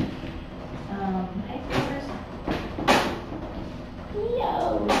 Hi, Cougars.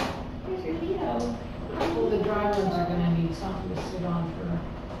 Leo. Here's your Leo. Well, the dry ones are gonna need something to sit on for,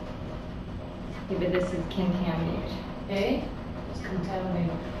 Yeah, but this is contaminated. eh? It's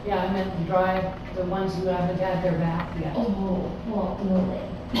contaminated. Yeah, I meant the dry, the ones who haven't had their bath yet. Oh, well, no way.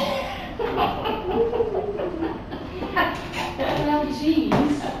 Well, geez.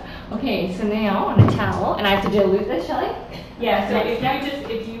 Okay, so now on a towel, and I have to dilute this, Shelley? Yeah, so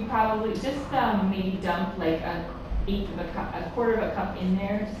if you probably just maybe dump like a quarter of a cup in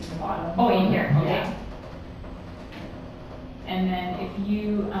there, just at the bottom. Oh, in here, okay. Yeah. And then if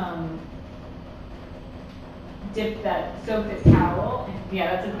you soak this towel,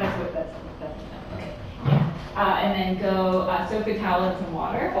 that's okay. Yeah. And then go soak the towel in some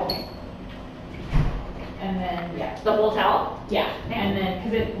water. Okay. And then The whole towel? yeah, and then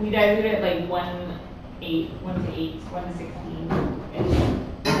because we dilute it like 1 to 8, 1 to 16.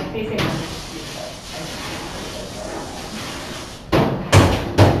 Like they say 1 to 16,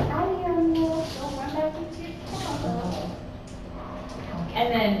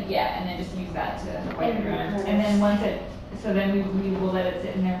 and then just use that to wipe it around. And then then we will let it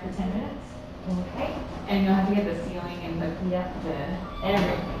sit in there for 10 minutes. Okay. And you'll have to get the sealing and everything.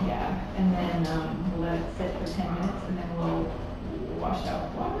 Yeah. And then we'll let it sit for 10 minutes and then we'll wash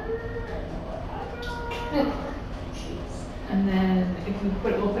out water. And then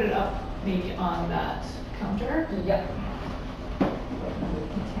we'll put it up maybe on that counter. Yep.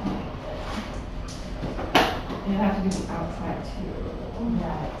 And you'll have to do the outside too.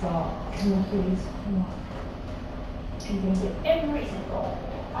 Yeah, it's all. Come please. You can get every single.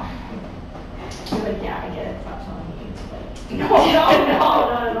 You're like, yeah, I get it. Stop telling me to like. No,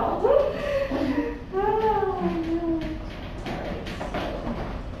 not at all.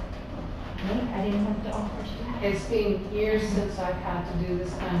 been years since I've had to do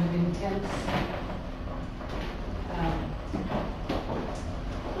this kind of intense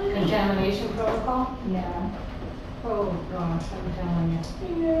contamination protocol. Yeah. Oh gosh, I'm telling you. I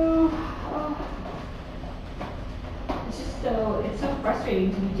know. Oh. It's just it's so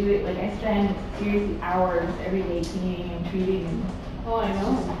frustrating to do it. Like I spend seriously hours every day cleaning and treating and Oh, I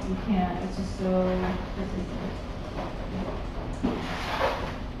know. you can't, it's just so persistent.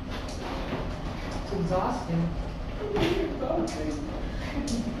 It's exhausting.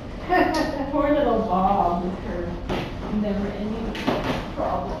 Poor little Bob with her never-ending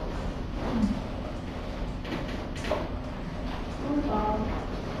problems. Poor Bob.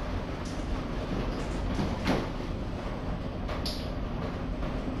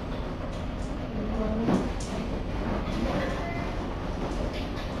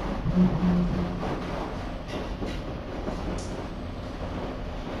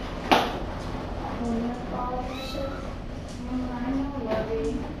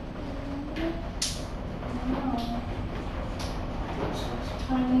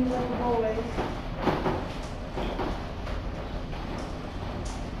 Tiny little boy.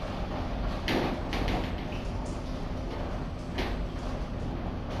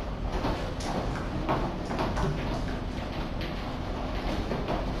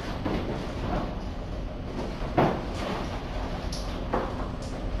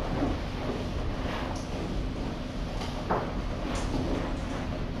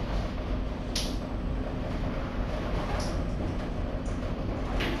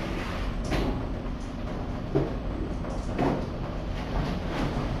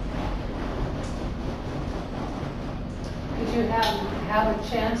 Did you have a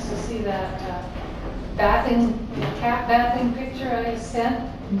chance to see that cat bathing picture I sent,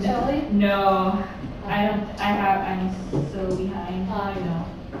 Shelley? No, I'm so behind. I know.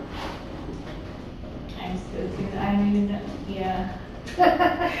 I'm so soon. I don't even know. Yeah.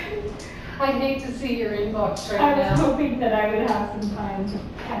 I hate to see your inbox right I was now. hoping that I would have some time to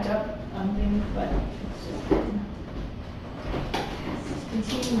catch up on things, but it's just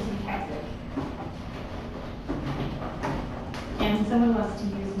continuing to be hectic. And someone wants to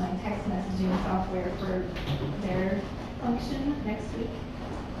use my text messaging software for their function next week.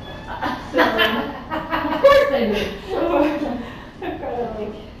 So, of course I do. I've got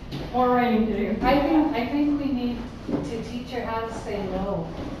like more writing to do. I think we need to teach her how to say no.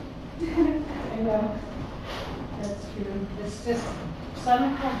 I know. That's true. It's just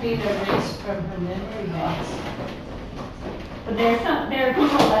somehow being erased from her memory box. But there are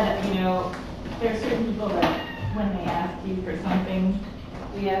people that, there are certain people that when they ask you for something,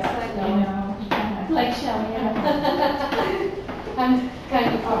 Yes, I know. like Shelley. I'm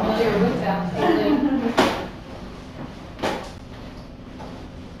kind of familiar with that feeling.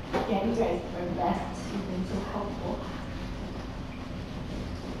 Yeah, you guys are the best. You've been so helpful.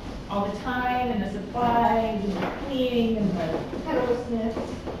 All the time, and the supplies, and the cleaning, and the grossness.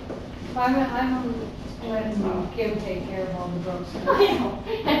 I'm letting Kim take care of all the groceries. I know,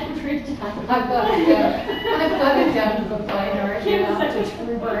 every time. I've got it down to the fine art Kim's now. such a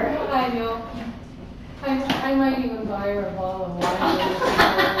trooper. I know. I might even buy her a bottle of wine.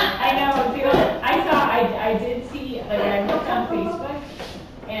 I know, dude. I did see, like, I looked on Facebook,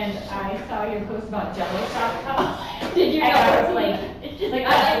 and I saw your post about Jello shot cups. Did you And know? I was like,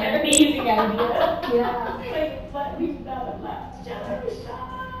 that's an amazing idea. Yeah. Like, what we've got left, Jello shots.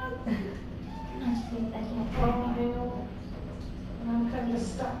 Oh, I know. I'm kind of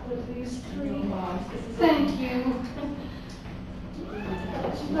stuck with these three. Thank you.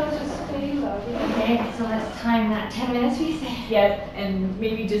 She does just stay lovely. Okay, so let's time that 10 minutes we say. Yep, and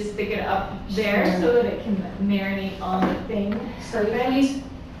maybe just stick it up there Sure. so that it can marinate on the thing. Perfect.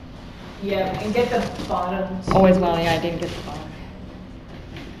 Yep, and get the bottom too. Oh, as well, yeah, I did get the bottom.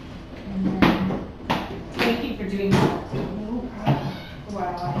 And then, thank you for doing that too.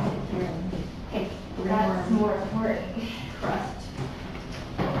 Wow, I sit here and pick That's more more important. crust.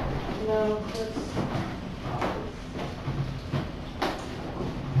 No, that's.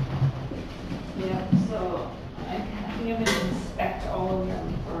 Yeah, so I think I'm gonna inspect all of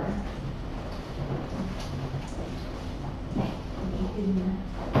them for.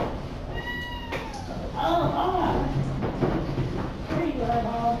 There you are,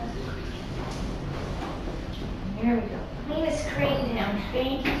 Bob. Here we go. Lay this crate down.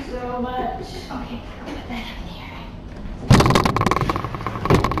 Thank you so much. Okay, I'll put that up here.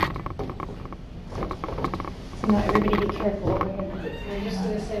 So now everybody be careful over here. I'm just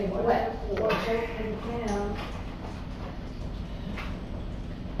gonna say, watch out if you can.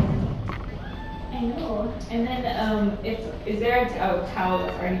 I know. And then, is there a towel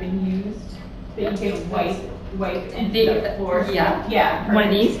that's already been used that you can wipe wipe and The- the floor. yeah. Yeah. One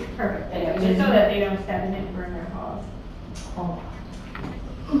of perfect. these? Perfect. Yeah, just so that they don't step in it and burn their paws. Oh.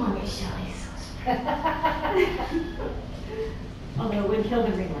 Mommy Shelly's. Although it would kill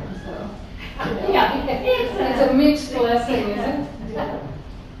the ringworm, so. Yeah. It's a mixed blessing, isn't it?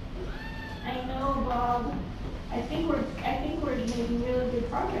 I know, Bob. I think we're making really good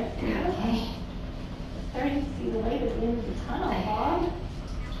progress here. Okay. Starting to see the light at the end of the tunnel, Bob.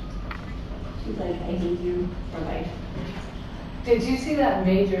 She's like, I hate you for life. Did you see that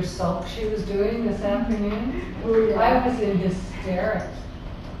major sulk she was doing this afternoon? Oh, yeah. I was in hysterics.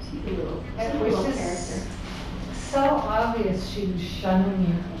 She's a little It was just so obvious she was shunning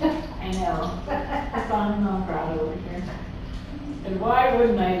you. I know. Son non grata over here. And why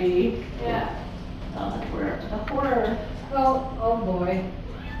wouldn't I be? Yeah. Oh, the horror. Oh boy.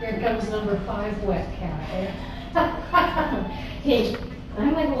 Here comes number 5 wet cat. Hey,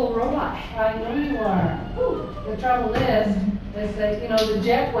 I'm like a little robot. I know you are. The trouble is that, you know, the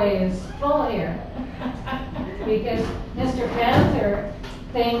jetway is full here. Because Mr. Panther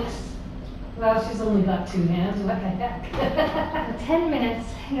thinks, well, she's only got 2 hands, what the heck? 10 minutes,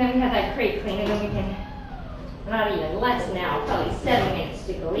 and then we have that crate clean, and then we can, not even less now, probably 7 minutes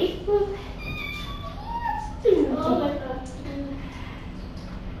to go eat food.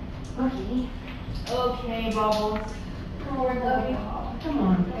 Okay. Okay, Bubbles. Oh, I love you. Come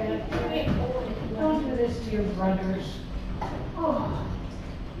on, Pat. Don't do this to your brothers. Oh.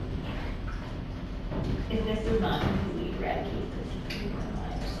 If this does not completely eradicate this, it's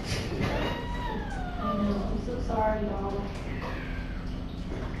my life. I know, I'm so sorry, Bob.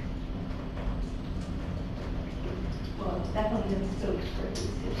 Well, it's definitely been soaked for at least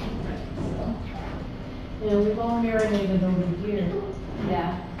 15 minutes, so. You know, we've all marinated over here.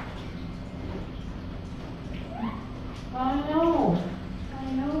 Yeah. I know,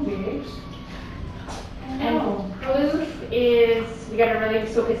 babes. I know. And Booth is, we gotta really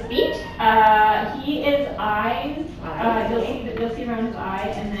soak his feet. He is eyes. Eyes, You'll see around his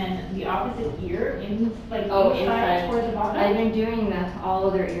eye, and then the opposite ear in like Oh, inside inside. toward the bottom. I've been doing that, all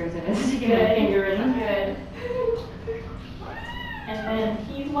of their ears in it, sticking my Good. finger in them. Good. And then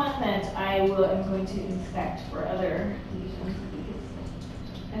he's one that I'm going to inspect for other lesions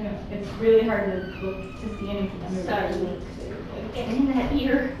because I don't know, it's really hard to look to see anything under Sorry. there. Get in that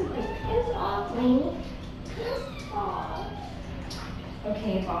ear. Piss off, Lainey. Aw.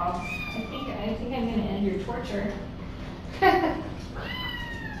 Okay, Bob. I think I'm gonna end your torture.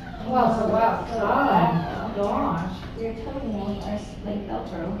 Well, so wow. Gosh. Your toenails are like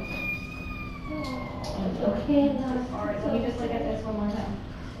Velcro. Okay, now. Alright, let me just look at this one more time.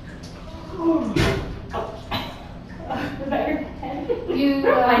 Was that your pen? You,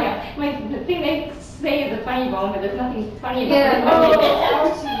 The thing they say is a funny bone, but there's nothing funny about yeah, it.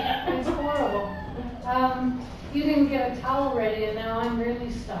 oh, ouchie, it's horrible. You didn't get a towel ready and now I'm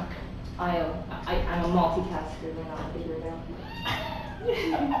really stuck. I'm a multitasker, then I'll figure it out.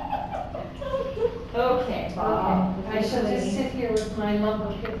 Okay, Bob. Okay, I shall just sit here with my lump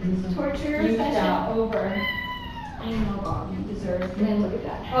of kittens. and Torture you session shall. over. I know, Bob, you deserve it. And then look at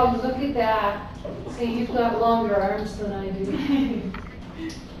that. Oh, look at that. See, you've got longer arms than I do.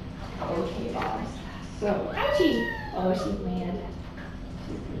 Okay, Bob. So, ouchie! Oh, she's mad.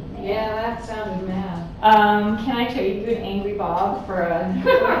 Yeah, that sounded mad. Can I trade you an angry Bob for a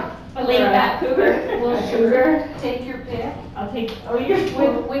Laid back cougar. Well, sugar, take your pick. I'll take, oh, you're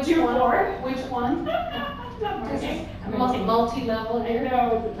Which you're one? 4? Which one? Not This marking. is I'm gonna take- multi-level I here.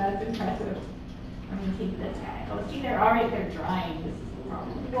 know, that's impressive. I'm gonna take this guy. Oh, see, they're already, they're drying. This is the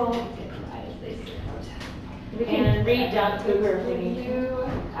problem. Well, Get dry as they sit out. We can read John Cougar if we need to.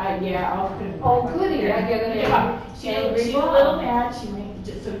 Yeah, I'll put it. Oh, goody, I get it. Yeah, she's Angry a Bob. little mad. She might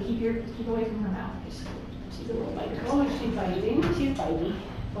just so keep away from her mouth. She's a little biter. Oh, is she biting? She's bitey.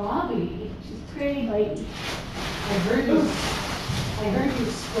 Bobby, She's pretty bitey. I heard you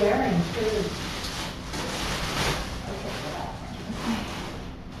swearing too.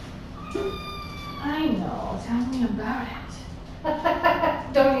 I know. Tell me about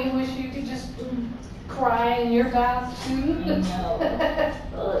it. Don't you wish you could just cry in your bath too? I know.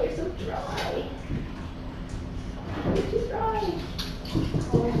 Oh, you're so dry. You're too dry.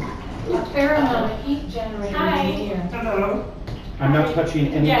 A fair amount of heat generated Hi. in here. Hello. I'm not touching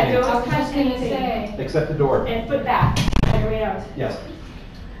anything Yeah, don't I was touch just gonna anything. say. except the door. And put back on your way out. Yes.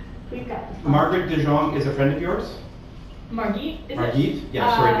 We've got this. Margaret De Jong is a friend of yours? Margit, is it? Margit?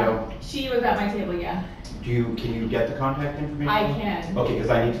 Yeah, sorry, no. She was at my table, yeah. Can you get the contact information? I can. Okay, because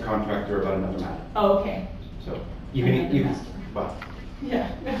I need to contact her about another matter. Oh, okay. So, you can, Another matter. well, Yeah.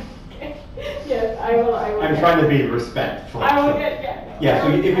 Okay. Yes, I will. I'm trying to be respectful. I will so- get, yeah. Yeah, so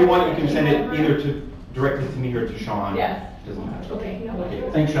if you want, you can send it either to directly to me or to Sean. Yes. Doesn't matter. Okay, no. Okay,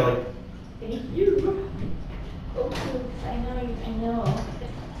 thanks, Shelley. Thank you. Oh, I know.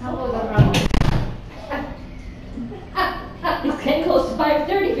 How old is Ronald? It's getting close to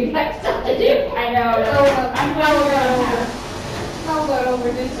 5:30. We got stuff to do. I know. I'm How about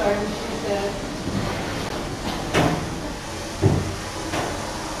over this arm, she said.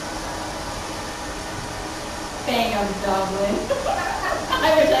 bang on the dog win.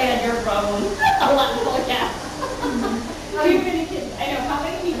 I wish I had your problem. A lot of podcasts. Too many kittens. I know, how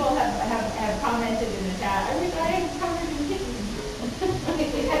many people have commented in the chat? I wish I had covered in kittens.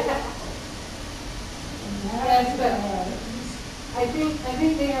 Yes, but I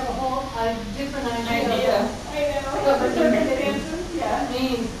think they have a whole different idea of I know. But The the circumstances, what yeah. it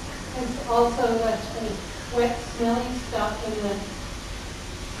means. It's also the wet, smelly stuff in the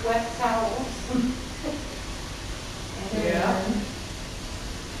wet towel.